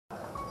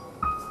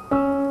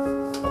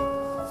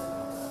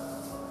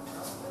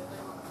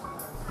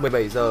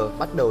17 giờ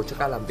bắt đầu cho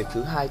ca làm việc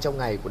thứ 2 trong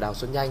ngày của Đào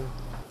Xuân Nhanh.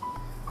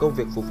 Công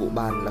việc phục vụ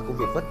bàn là công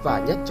việc vất vả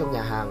nhất trong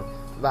nhà hàng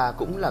và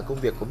cũng là công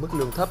việc có mức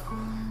lương thấp.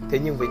 Thế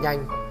nhưng với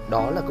Nhanh,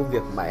 đó là công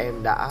việc mà em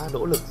đã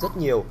nỗ lực rất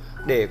nhiều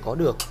để có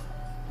được.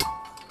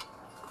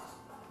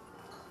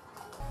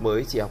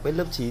 Mới chỉ học hết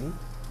lớp 9,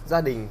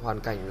 gia đình hoàn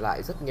cảnh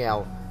lại rất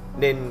nghèo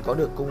nên có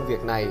được công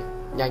việc này,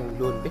 Nhanh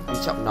luôn biết quý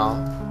trọng nó.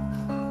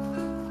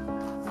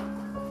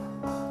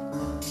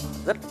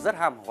 Rất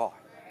ham học hỏi.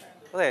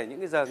 Có thể những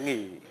cái giờ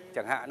nghỉ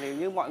chẳng hạn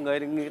như mọi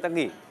người ta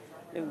nghỉ,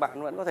 nhưng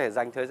bạn vẫn có thể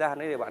dành thời gian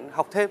để bạn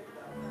học thêm.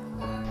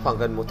 Khoảng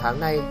gần 1 tháng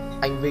nay,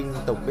 anh Vinh,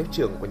 tổng bếp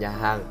trưởng của nhà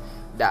hàng,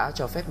 đã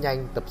cho phép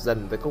Nhanh tập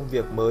dần với công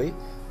việc mới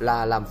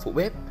là làm phụ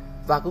bếp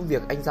và công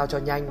việc anh giao cho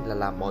Nhanh là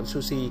làm món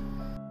sushi.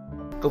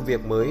 Công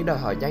việc mới đòi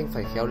hỏi Nhanh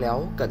phải khéo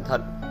léo, cẩn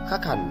thận,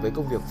 khác hẳn với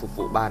công việc phục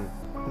vụ bàn.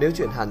 Nếu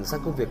chuyển hẳn sang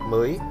công việc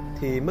mới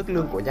thì mức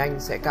lương của Nhanh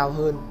sẽ cao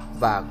hơn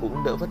và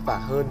cũng đỡ vất vả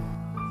hơn.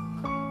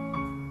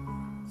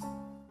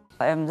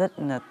 Em rất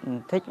là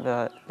thích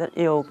và rất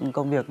yêu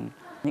công việc,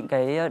 những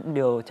cái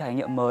điều trải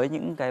nghiệm mới,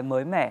 những cái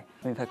mới mẻ.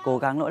 Mình phải cố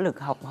gắng nỗ lực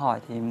học hỏi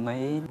thì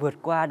mới vượt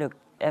qua được.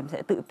 Em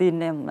sẽ tự tin,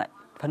 em lại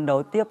phấn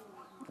đấu tiếp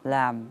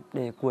làm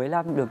để cuối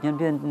năm được nhân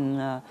viên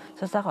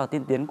xuất sắc và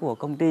tiên tiến của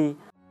công ty.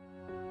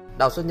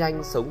 Đào Xuân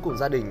Nhanh sống cùng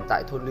gia đình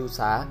tại thôn Lưu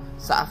Xá,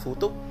 xã Phú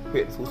Túc,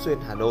 huyện Phú Xuyên,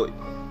 Hà Nội,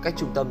 cách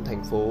trung tâm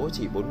thành phố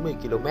chỉ 40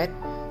 km,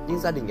 nhưng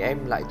gia đình em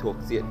lại thuộc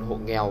diện hộ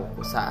nghèo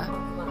của xã.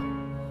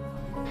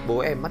 Bố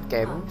em mắt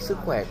kém, sức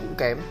khỏe cũng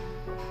kém.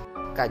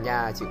 Cả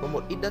nhà chỉ có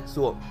một ít đất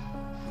ruộng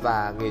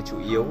và nghề chủ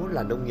yếu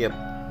là nông nghiệp,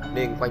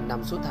 nên quanh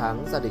năm suốt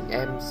tháng gia đình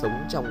em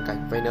sống trong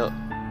cảnh vay nợ.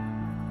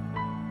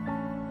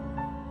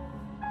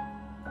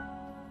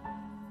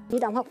 Đi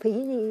đóng học phí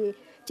thì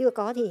chưa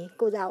có thì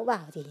cô giáo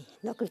bảo thì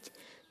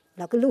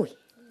nó cứ lủi.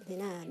 Thế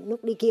là lúc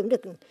đi kiếm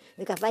được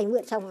với cả vay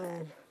mượn xong là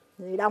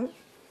rồi đóng.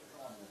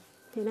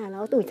 Thế là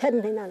nó tủi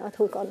thân, thế là nó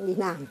thôi con đi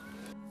làm.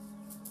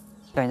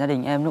 Cả gia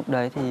đình em lúc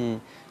đấy thì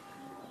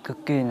cực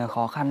kỳ là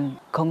khó khăn,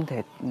 không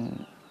thể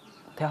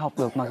theo học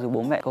được, mặc dù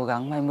bố mẹ cố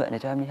gắng vay mượn để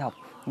cho em đi học,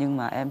 nhưng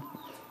mà em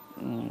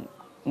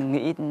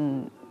nghĩ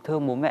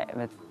thương bố mẹ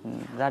và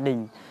gia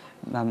đình,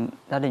 mà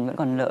gia đình vẫn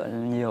còn nợ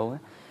nhiều ấy.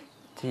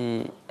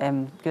 Thì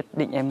em quyết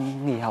định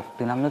em nghỉ học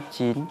từ năm lớp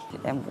 9. Thì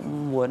em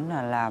cũng muốn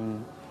là làm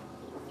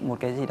một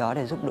cái gì đó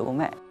để giúp đỡ bố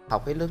mẹ.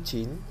 Học hết lớp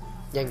 9,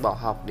 Nhanh bỏ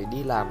học để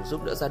đi làm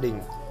giúp đỡ gia đình.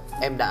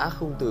 Em đã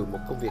không từ một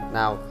công việc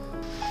nào.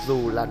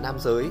 Dù là nam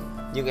giới,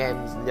 nhưng em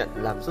nhận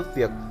làm giúp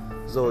việc,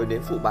 rồi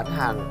đến phụ bán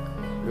hàng,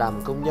 làm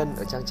công nhân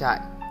ở trang trại.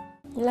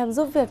 Làm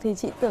giúp việc thì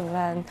chị tưởng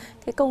là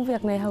cái công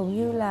việc này hầu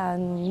như là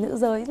nữ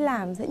giới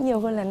làm sẽ nhiều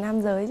hơn là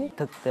nam giới chứ.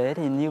 Thực tế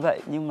thì như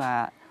vậy, nhưng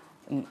mà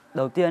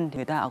đầu tiên thì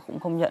người ta cũng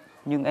không nhận.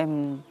 Nhưng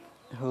em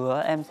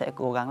hứa em sẽ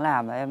cố gắng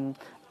làm, và em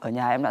ở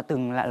nhà em đã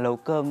từng lại nấu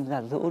cơm,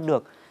 giặt giũ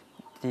được,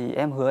 thì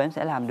em hứa em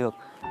sẽ làm được.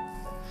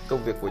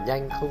 Công việc của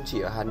Nhanh không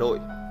chỉ ở Hà Nội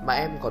mà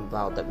em còn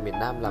vào tận miền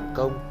Nam làm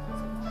công.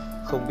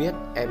 Không biết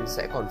em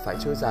sẽ còn phải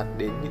trôi dạt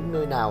đến những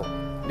nơi nào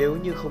nếu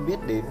như không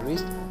biết đến Rich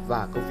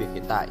và công việc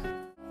hiện tại.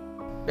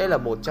 Đây là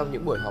một trong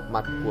những buổi họp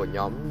mặt của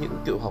nhóm những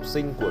cựu học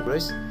sinh của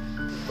Rich,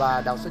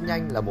 và Đào Xuân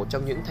Nhanh là một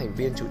trong những thành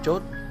viên chủ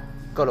chốt.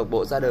 Câu lạc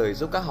bộ ra đời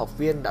giúp các học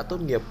viên đã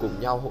tốt nghiệp cùng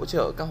nhau hỗ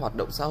trợ các hoạt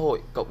động xã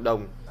hội, cộng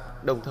đồng,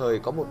 đồng thời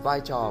có một vai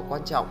trò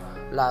quan trọng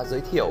là giới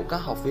thiệu các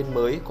học viên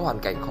mới có hoàn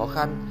cảnh khó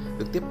khăn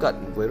được tiếp cận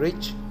với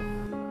Rich.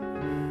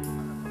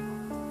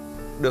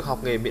 Được học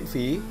nghề miễn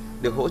phí,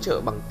 được hỗ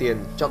trợ bằng tiền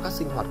cho các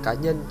sinh hoạt cá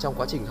nhân trong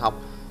quá trình học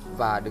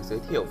và được giới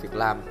thiệu việc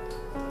làm.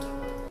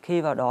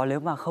 Khi vào đó nếu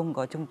mà không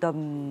có trung tâm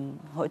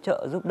hỗ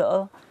trợ giúp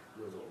đỡ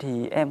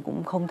thì em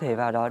cũng không thể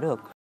vào đó được.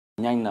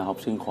 Nhanh là học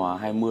sinh khóa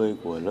 20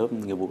 của lớp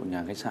nghiệp vụ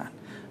nhà khách sạn,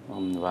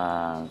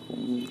 và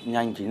cũng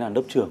Nhanh chính là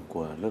lớp trưởng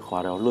của lớp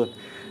khóa đó luôn.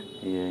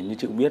 Thì như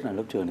chị cũng biết là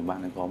lớp trưởng thì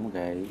bạn ấy có một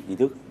cái ý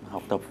thức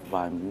học tập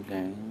và những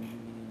cái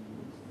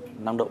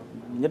năng động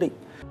nhất định.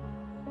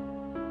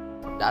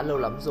 Đã lâu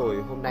lắm rồi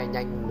hôm nay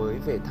Nhanh mới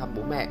về thăm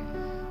bố mẹ.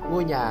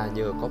 Ngôi nhà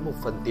nhờ có một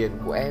phần tiền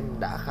của em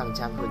đã khang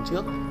trang hơn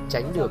trước,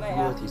 tránh được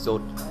mưa thì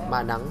dột,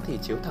 mà nắng thì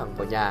chiếu thẳng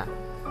vào nhà.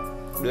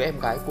 Đứa em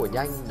gái của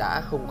Nhanh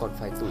đã không còn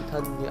phải tủi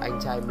thân như anh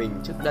trai mình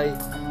trước đây,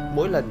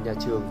 mỗi lần nhà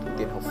trường thu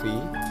tiền học phí,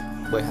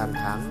 bởi hàng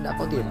tháng đã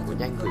có tiền của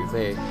Nhanh gửi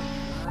về.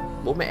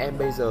 Bố mẹ em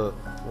bây giờ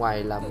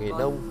ngoài làm nghề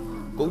nông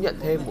cũng nhận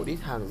thêm một ít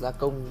hàng gia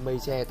công mây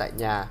tre tại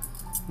nhà.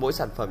 Mỗi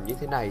sản phẩm như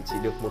thế này chỉ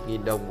được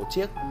 1.000 đồng một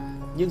chiếc,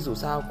 nhưng dù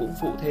sao cũng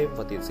phụ thêm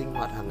vào tiền sinh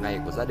hoạt hàng ngày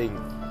của gia đình.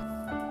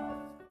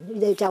 Bây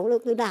giờ cháu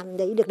cứ làm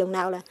đấy được đồng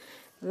nào là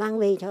mang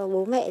về cho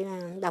bố mẹ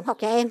là đóng học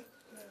cho em.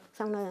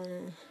 Xong là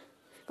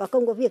có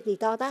công có việc gì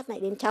to tát lại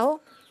đến cháu.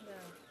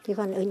 Thì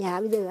còn ở nhà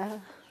bây giờ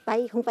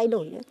vay không vay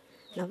nổi nữa.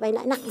 Nó vay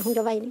lãi nặng không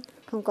cho vay nữa.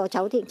 Không có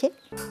cháu thì chết.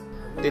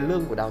 Tiền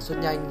lương của Đào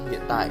Xuân Nhanh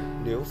hiện tại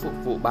nếu phục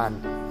vụ bàn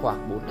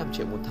khoảng 4-5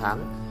 triệu một tháng.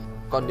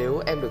 Còn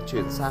nếu em được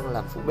chuyển sang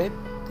làm phụ bếp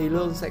thì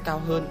lương sẽ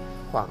cao hơn,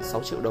 khoảng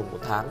 6 triệu đồng một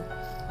tháng.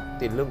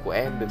 Tiền lương của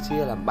em được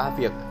chia làm 3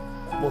 việc.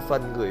 Một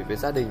phần gửi về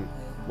gia đình,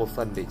 một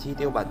phần để chi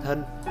tiêu bản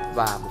thân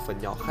và một phần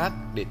nhỏ khác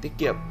để tiết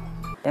kiệm.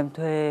 Em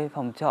thuê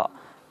phòng trọ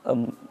ở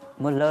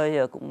một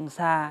nơi cũng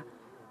xa,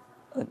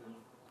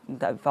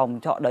 tại phòng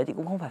trọ đấy thì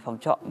cũng không phải phòng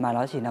trọ mà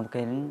nó chỉ là một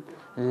cái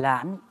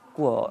lán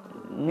của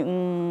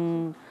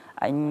những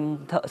anh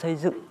thợ xây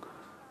dựng.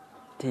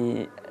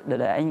 Thì đợt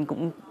đấy anh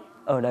cũng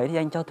ở đấy thì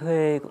anh cho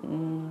thuê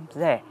cũng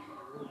rẻ,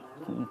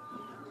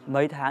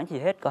 mấy tháng chỉ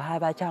hết có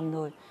 200-300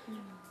 thôi.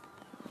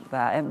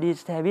 Và em đi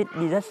xe buýt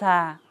đi rất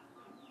xa.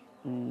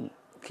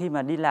 Khi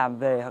mà đi làm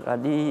về hoặc là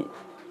đi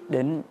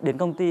đến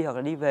công ty hoặc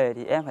là đi về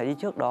thì em phải đi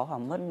trước đó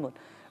khoảng mất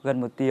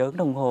gần 1 tiếng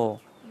đồng hồ.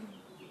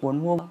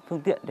 Muốn mua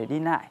phương tiện để đi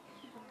lại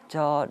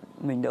cho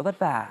mình đỡ vất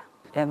vả.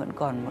 Em vẫn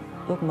còn một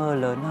ước mơ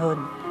lớn hơn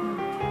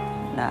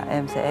là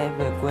em sẽ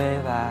về quê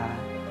và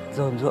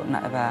dồn ruộng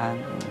lại và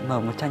mở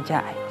một trang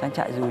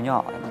trại dù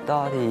nhỏ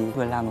to thì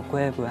vừa làm ở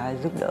quê vừa hay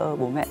giúp đỡ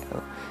bố mẹ ở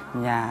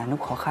nhà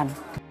lúc khó khăn.